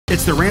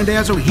It's the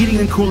Randazzo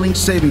Heating and Cooling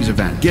Savings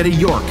Event. Get a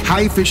York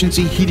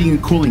high-efficiency heating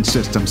and cooling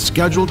system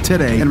scheduled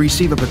today and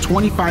receive up to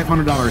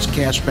 $2,500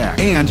 cash back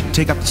and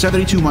take up to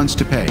 72 months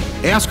to pay.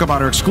 Ask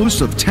about our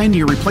exclusive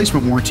 10-year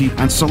replacement warranty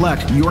on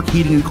select York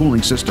heating and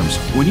cooling systems.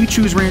 When you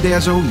choose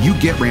Randazzo, you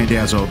get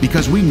Randazzo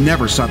because we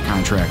never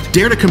subcontract.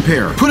 Dare to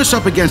compare. Put us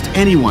up against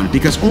anyone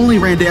because only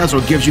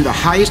Randazzo gives you the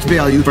highest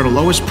value for the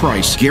lowest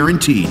price,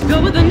 guaranteed.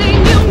 Go with the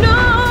name you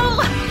know.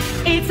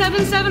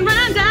 877